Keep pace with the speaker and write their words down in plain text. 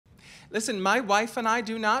Listen, my wife and I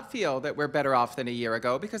do not feel that we're better off than a year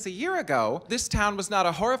ago, because a year ago, this town was not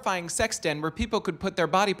a horrifying sex den where people could put their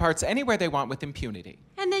body parts anywhere they want with impunity.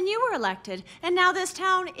 And then you were elected, and now this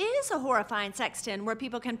town is a horrifying sex den where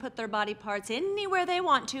people can put their body parts anywhere they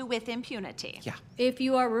want to with impunity. Yeah. If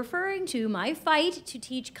you are referring to my fight to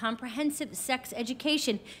teach comprehensive sex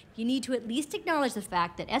education, you need to at least acknowledge the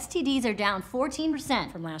fact that STDs are down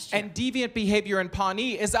 14% from last year. And deviant behavior in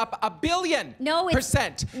Pawnee is up 1 billion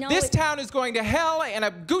percent. No, this town is going to hell in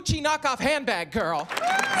a Gucci knockoff handbag, girl.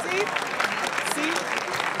 See?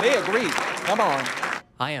 They agree. Come on.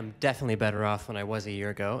 I am definitely better off than I was a year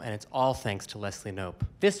ago, and it's all thanks to Leslie Knope.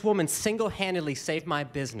 This woman single-handedly saved my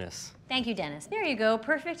business. Thank you, Dennis. There you go.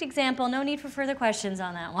 Perfect example. No need for further questions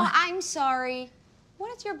on that one. Oh, I'm sorry.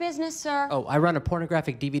 What is your business, sir? Oh, I run a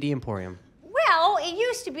pornographic DVD emporium. Well, it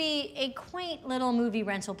used to be a quaint little movie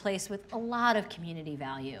rental place with a lot of community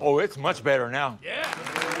value. Oh, it's much better now. Yeah.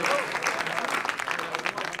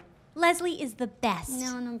 Leslie is the best.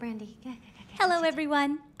 No, Brandy. Hello,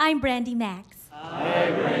 everyone. I'm Brandy Max. Hi,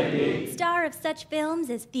 Brandy. Star of such films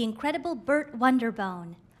as The Incredible Burt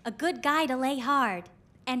Wonderbone, A Good Guy to Lay Hard,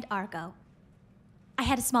 and Argo. I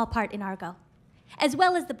had a small part in Argo, as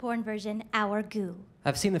well as the porn version, Our Goo.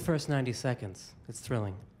 I've seen the first 90 seconds. It's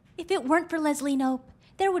thrilling. If it weren't for Leslie Knope,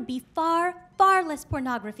 there would be far, far less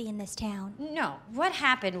pornography in this town. No, what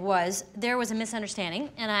happened was there was a misunderstanding,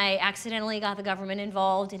 and I accidentally got the government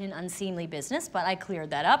involved in an unseemly business, but I cleared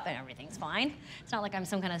that up, and everything's fine. It's not like I'm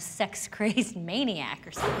some kind of sex-crazed maniac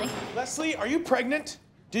or something. Leslie, are you pregnant?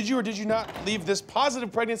 Did you or did you not leave this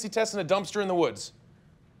positive pregnancy test in a dumpster in the woods?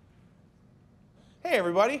 Hey,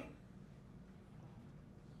 everybody.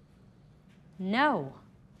 No.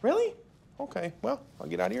 Really? Okay, well, I'll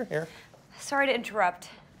get out of your hair. Sorry to interrupt.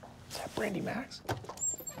 Is that Brandy Max?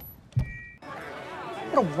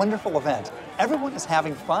 What a wonderful event. Everyone is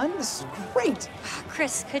having fun. This is great.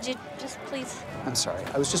 Chris, could you just please? I'm sorry.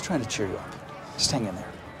 I was just trying to cheer you up. Just hang in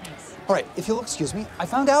there. Thanks. All right, if you'll excuse me, I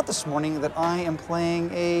found out this morning that I am playing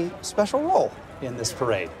a special role in this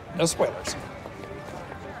parade. No spoilers.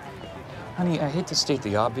 Honey, I hate to state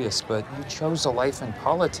the obvious, but you chose a life in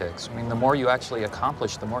politics. I mean, the more you actually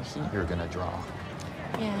accomplish, the more heat you're gonna draw.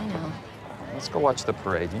 Yeah, I know. Let's go watch the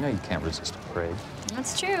parade. You know you can't resist a parade.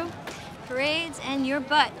 That's true. Parades and your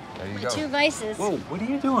butt. There you My go. two vices. Whoa, what are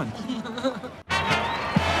you doing?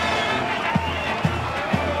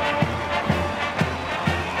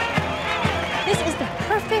 This is the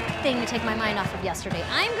perfect thing to take my mind off of yesterday.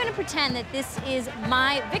 I'm going to pretend that this is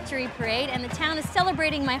my victory parade and the town is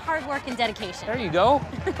celebrating my hard work and dedication. There you go.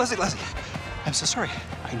 Leslie, I'm so sorry.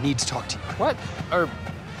 I need to talk to you. What?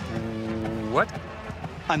 What?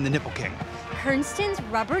 I'm the Nipple King. Kernston's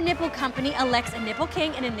Rubber Nipple Company elects a Nipple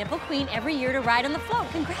King and a Nipple Queen every year to ride on the float.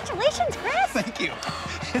 Congratulations, Chris! Thank you.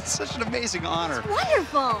 It's such an amazing honor. It's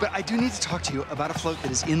wonderful. But I do need to talk to you about a float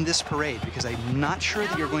that is in this parade because I'm not sure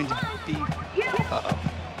that you're going to be... Uh-oh.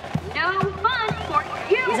 No fun for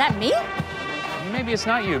you. Is that me? Maybe it's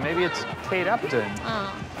not you. Maybe it's Kate Upton.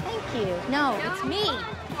 Oh, thank you. No, it's me.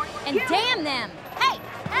 And damn them. Hey,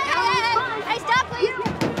 stop, please.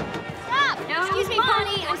 Stop. Excuse me,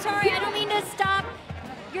 Pawnee. I'm sorry. I don't mean to stop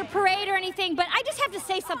your parade or anything, but I just have to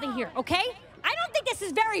say something here, okay? I don't think this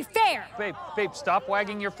is very fair. Babe, stop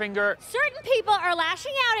wagging your finger. Certain people are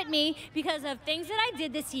lashing out at me because of things that I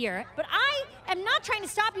did this year, but I am not trying to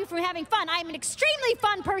stop you from having fun. I am an extremely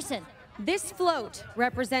fun person. This float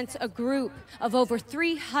represents a group of over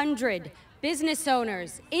 300 business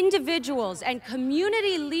owners, individuals, and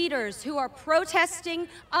community leaders who are protesting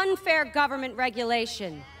unfair government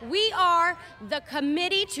regulation. We are the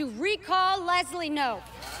committee to recall Leslie Knope.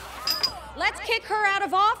 Let's kick her out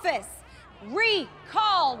of office.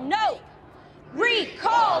 Recall Knope!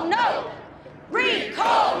 Recall